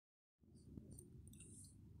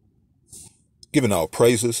Giving our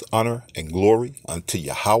praises, honor, and glory unto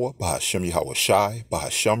Yahweh, Bahashem Yahweh Shai,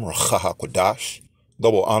 Bahashem Rachaha Kodash.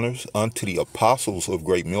 Double honors unto the apostles of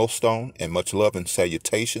Great Millstone, and much love and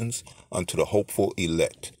salutations unto the hopeful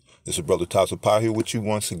elect. This is Brother Tazapai here with you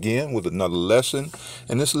once again with another lesson.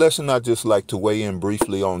 And this lesson, I just like to weigh in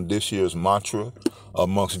briefly on this year's mantra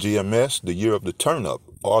amongst GMS, the year of the turn up,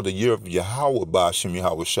 or the year of Yahweh, Bahashem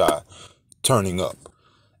Yahweh Shai, turning up.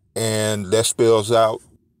 And that spells out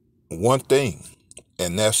one thing,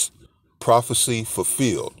 and that's prophecy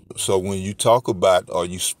fulfilled. So when you talk about or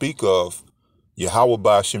you speak of Yahweh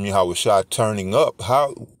Ba'ashem Yahweh Shai turning up,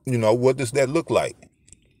 what does that look like?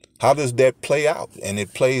 How does that play out? And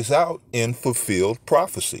it plays out in fulfilled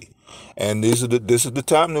prophecy. And this is the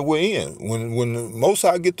time that we're in. When the Most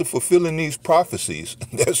High get to fulfilling these prophecies,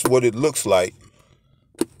 that's what it looks like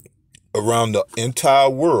around the entire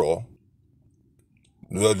world.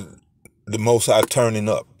 The Most High turning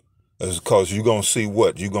up. Because you're going to see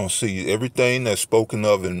what? You're going to see everything that's spoken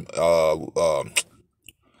of in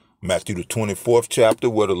Matthew the 24th chapter,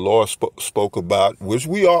 where the Lord spoke about, which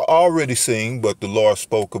we are already seeing, but the Lord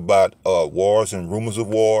spoke about wars and rumors of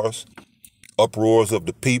wars, uproars of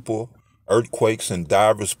the people, earthquakes in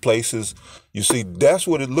diverse places. You see, that's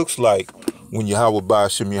what it looks like when Yahweh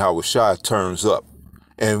Ba'ashem Yahweh Shai turns up.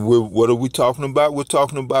 And what are we talking about? We're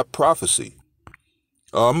talking about prophecy.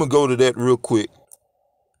 I'm going to go to that real quick.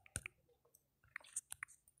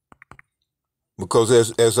 Because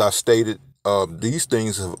as I stated, these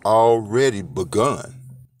things have already begun.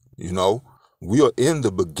 We are in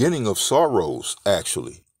the beginning of sorrows,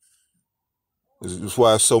 actually. That's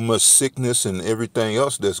why so much sickness and everything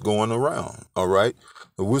else that's going around, all right?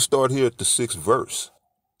 But we'll start here at the 6th verse.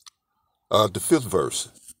 The 5th verse.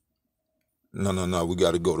 No, we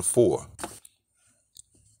got to go to 4.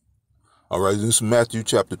 All right, this is Matthew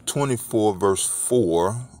chapter 24, verse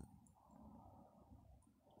 4.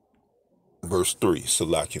 Verse 3,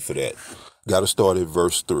 Salakia for that. Got to start at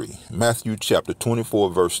verse 3. Matthew chapter 24,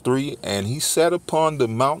 verse 3. And he sat upon the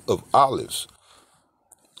Mount of Olives.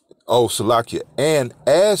 Oh, Salakia. And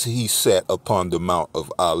as he sat upon the Mount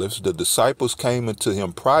of Olives, the disciples came unto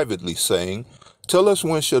him privately, saying, Tell us,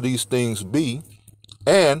 when shall these things be?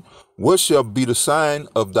 And what shall be the sign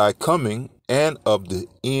of thy coming and of the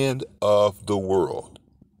end of the world?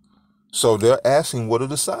 So they're asking, what are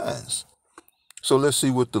the signs? So let's see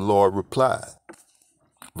what the Lord replied.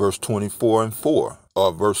 Verse 24 and 4,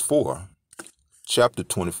 or verse 4, chapter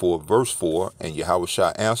 24, verse 4, and Yahweh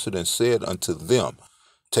Shai answered and said unto them,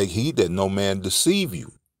 Take heed that no man deceive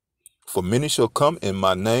you, for many shall come in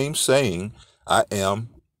my name, saying, I am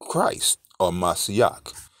Christ, or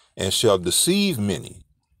Mashiach, and shall deceive many.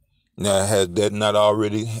 Now, has that not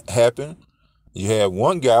already happened? You had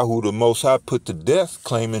one guy who the Most High put to death,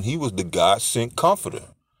 claiming he was the God-sent comforter,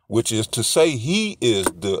 which is to say he is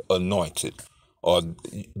the anointed, or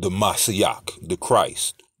the Mashiach, the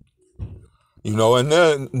Christ. And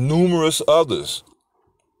there are numerous others.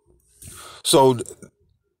 So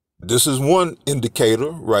this is one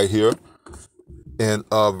indicator right here. And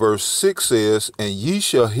verse 6 says, And ye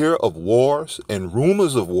shall hear of wars and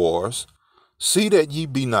rumors of wars. See that ye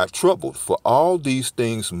be not troubled, for all these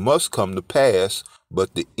things must come to pass,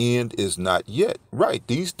 but the end is not yet. Right,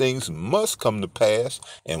 these things must come to pass.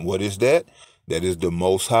 And what is that? That is the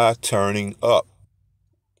Most High turning up.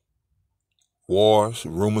 Wars,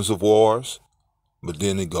 rumors of wars. But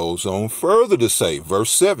then it goes on further to say,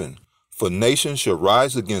 verse 7, For nation shall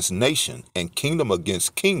rise against nation, and kingdom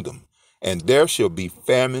against kingdom, and there shall be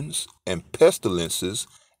famines and pestilences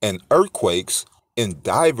and earthquakes in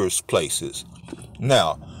divers places.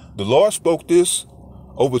 Now, the Lord spoke this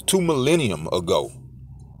over 2 millennium ago,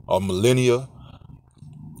 or millennia,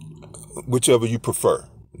 whichever you prefer.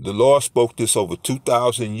 The Lord spoke this over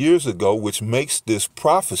 2,000 years ago, which makes this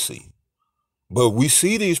prophecy. But we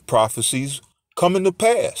see these prophecies coming to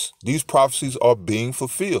pass. These prophecies are being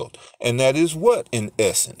fulfilled. And that is what, in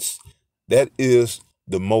essence? That is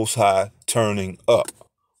the Most High turning up.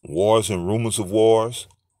 Wars and rumors of wars.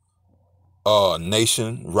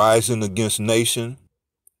 Nation rising against nation.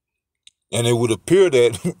 And it would appear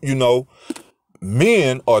that,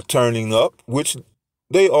 men are turning up, which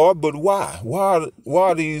they are, but why? Why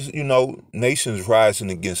are these, nations rising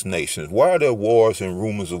against nations? Why are there wars and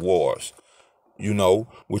rumors of wars?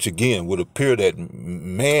 Which again would appear that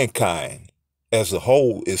mankind as a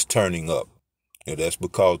whole is turning up. And that's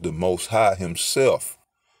because the Most High himself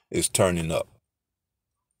is turning up.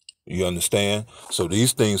 You understand? So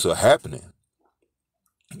these things are happening.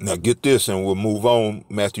 Now get this, and we'll move on.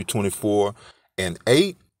 Matthew 24 and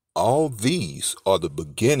 8. All these are the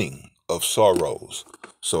beginning of sorrows.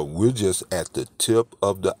 So we're just at the tip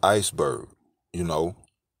of the iceberg. You know,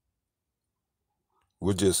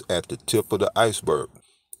 we're just at the tip of the iceberg.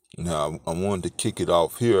 Now, I wanted to kick it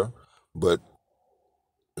off here, but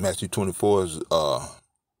Matthew 24 is a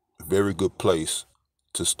very good place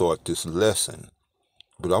to start this lesson.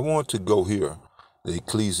 But I want to go here, the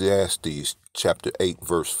Ecclesiastes chapter 8,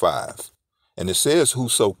 verse 5. And it says,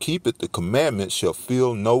 whoso keepeth the commandments shall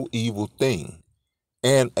feel no evil thing,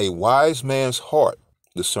 and a wise man's heart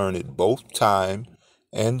discerneth both time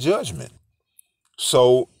and judgment.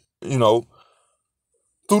 So,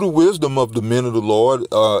 through the wisdom of the men of the Lord,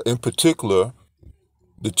 in particular,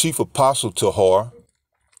 the chief apostle Tahar,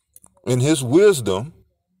 in his wisdom,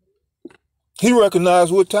 he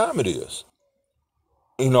recognized what time it is.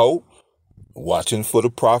 Watching for the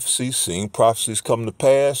prophecies, seeing prophecies come to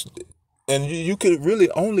pass. And you could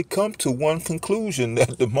really only come to one conclusion,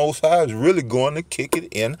 that the Most High is really going to kick it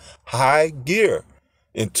in high gear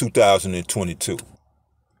in 2022.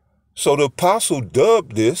 So the apostle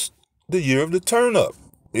dubbed this the year of the turn up.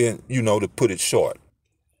 And, to put it short,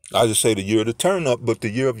 I just say the year of the turn up, but the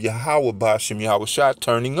year of Yahweh Ba'ashem Yahushua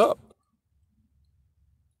turning up.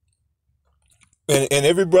 And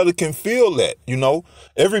every brother can feel that,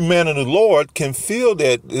 every man of the Lord can feel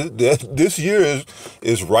that this year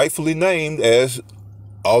is rightfully named as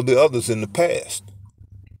all the others in the past,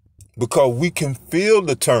 because we can feel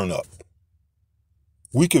the turn up.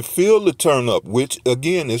 We can feel the turn up, which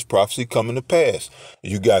again is prophecy coming to pass.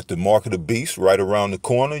 You got the mark of the beast right around the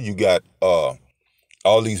corner. You got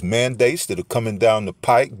all these mandates that are coming down the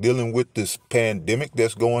pike dealing with this pandemic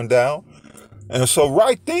that's going down. And so,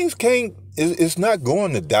 things it's not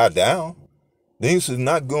going to die down. Things is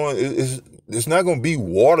not going, it's not going to be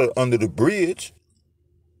water under the bridge.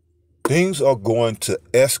 Things are going to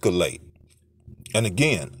escalate. And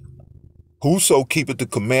again, whoso keepeth the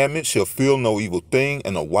commandments shall feel no evil thing,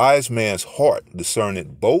 and a wise man's heart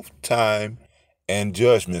discerneth both time and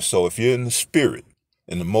judgment. So if you're in the spirit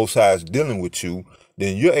and the Most High is dealing with you,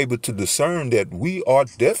 then you're able to discern that we are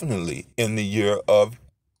definitely in the year of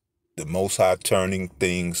the Most High turning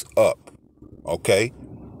things up. Okay?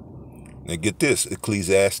 Now get this,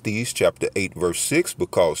 Ecclesiastes chapter 8, verse 6,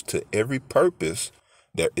 because to every purpose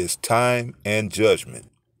there is time and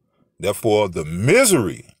judgment. Therefore, the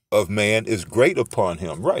misery of man is great upon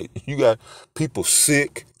him. Right. You got people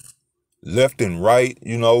sick left and right,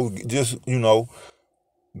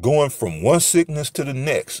 going from one sickness to the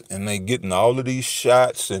next, and they getting all of these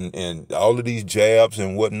shots and all of these jabs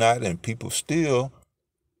and whatnot, and people still,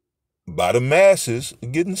 by the masses,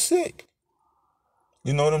 getting sick.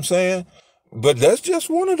 You know what I'm saying? But that's just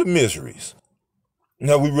one of the miseries.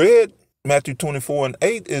 Now, we read Matthew 24 and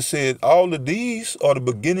 8. It said, all of these are the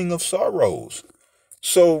beginning of sorrows.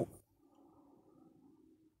 So,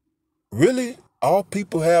 really, all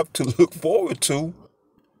people have to look forward to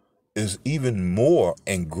is even more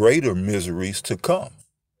and greater miseries to come.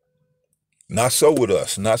 Not so with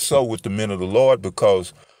us, not so with the men of the Lord,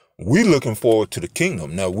 because we're looking forward to the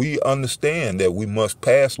kingdom. Now, we understand that we must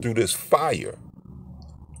pass through this fire,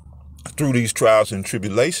 through these trials and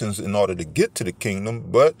tribulations in order to get to the kingdom,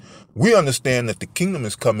 but we understand that the kingdom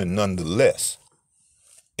is coming nonetheless.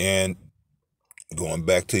 And going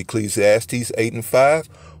back to Ecclesiastes 8 and 5,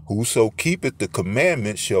 whoso keepeth the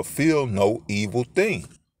commandments shall feel no evil thing.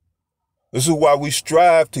 This is why we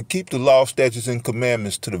strive to keep the law, statutes, and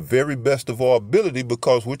commandments to the very best of our ability,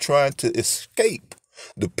 because we're trying to escape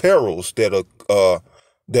the perils that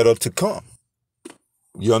are to come.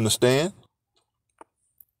 You understand?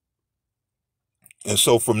 And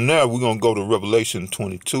so from there, we're going to go to Revelation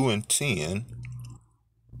 22 and 10.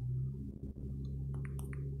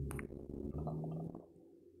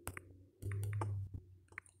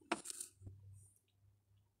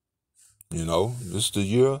 This is the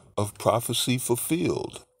year of prophecy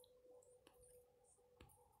fulfilled.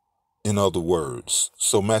 In other words,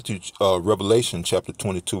 so Revelation chapter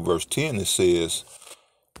 22, verse 10, it says,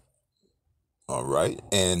 all right,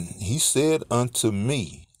 and he said unto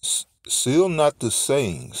me, seal not the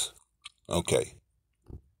sayings. Okay.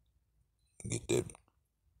 Get that.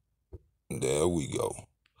 There we go.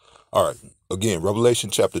 All right. Again, Revelation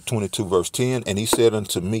chapter 22, verse 10, and he said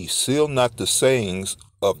unto me, seal not the sayings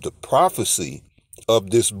of the prophecy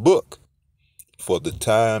of this book, for the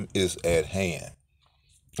time is at hand.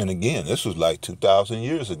 And again, this was like 2,000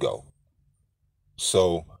 years ago.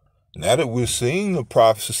 So now that we're seeing the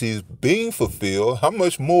prophecies being fulfilled, how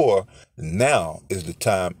much more now is the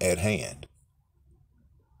time at hand?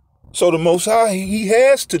 So the Most High, he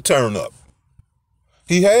has to turn up.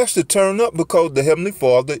 He has to turn up because the Heavenly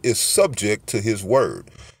Father is subject to his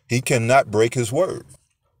word. He cannot break his word.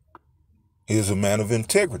 He is a man of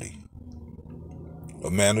integrity. a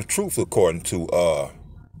man of truth, according to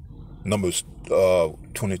Numbers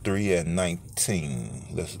 23 and 19.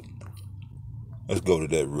 Let's go to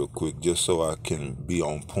that real quick, just so I can be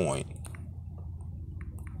on point.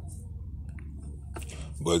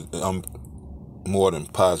 But I'm more than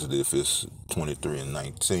positive it's 23 and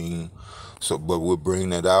 19. So, but we'll bring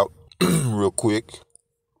that out real quick.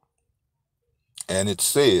 And it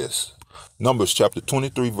says, Numbers chapter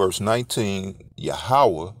 23, verse 19,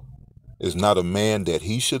 Yahweh is not a man that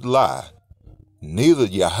he should lie, neither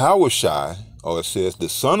Yahushai, or it says the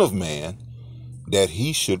Son of Man, that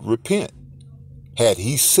he should repent. Had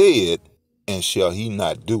he said, and shall he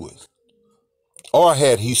not do it? Or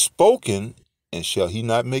had he spoken, and shall he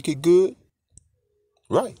not make it good?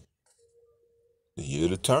 Right. The year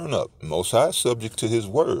to turn up. Most High is subject to his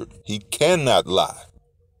word. He cannot lie.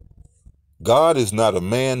 God is not a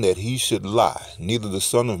man that he should lie, neither the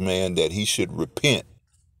Son of Man that he should repent.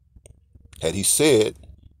 Had he said,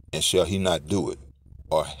 and shall he not do it?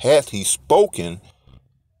 Or hath he spoken,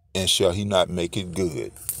 and shall he not make it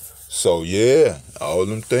good? So yeah, all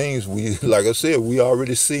them things, we, like I said, we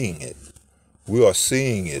already seeing it. We are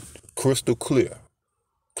seeing it crystal clear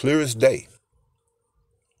as day.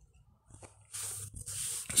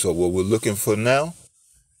 So what we're looking for now,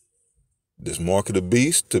 this mark of the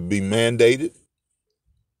beast to be mandated,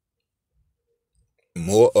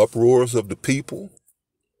 more uproars of the people,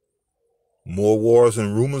 more wars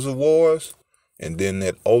and rumors of wars, and then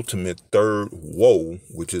that ultimate third woe,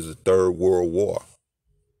 which is the third world war.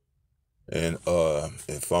 And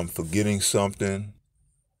if I'm forgetting something,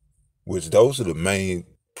 which those are the main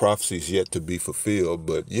prophecies yet to be fulfilled,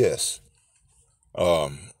 but yes,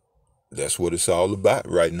 that's what it's all about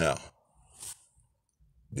right now.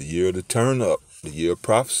 The year of the turn up, the year of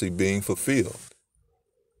prophecy being fulfilled.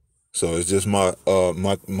 So it's just my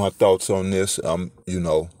thoughts on this. I'm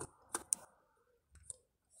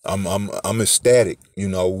ecstatic.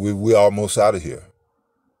 We're almost out of here.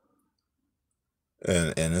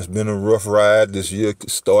 And it's been a rough ride. This year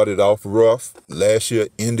started off rough. Last year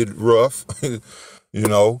ended rough.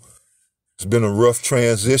 It's been a rough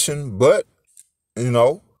transition, but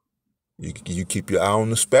you keep your eye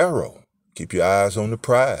on the sparrow. Keep your eyes on the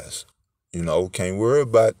prize. Can't worry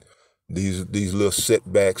about these little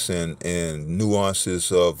setbacks and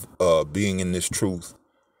nuances of being in this truth.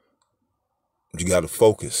 You got to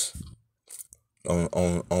focus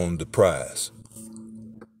on the prize.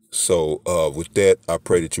 So with that, I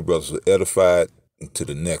pray that you brothers are edified. To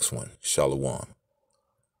the next one. Shalom.